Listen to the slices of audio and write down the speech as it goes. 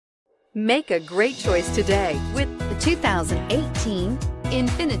Make a great choice today with the 2018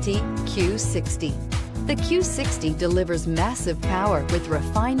 Infiniti Q60. The Q60 delivers massive power with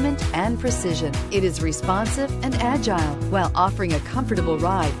refinement and precision. It is responsive and agile while offering a comfortable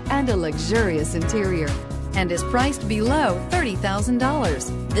ride and a luxurious interior, and is priced below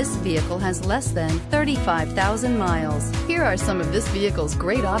 $30,000. This vehicle has less than 35,000 miles. Here are some of this vehicle's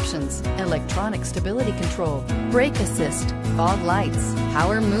great options: electronic stability control, brake assist, fog lights,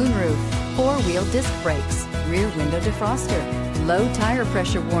 power moonroof, four-wheel disc brakes, rear window defroster, low tire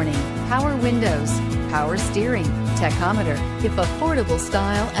pressure warning, power windows, power steering, tachometer. If affordable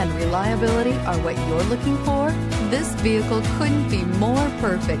style and reliability are what you're looking for, this vehicle couldn't be more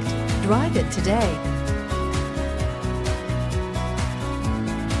perfect. Drive it today.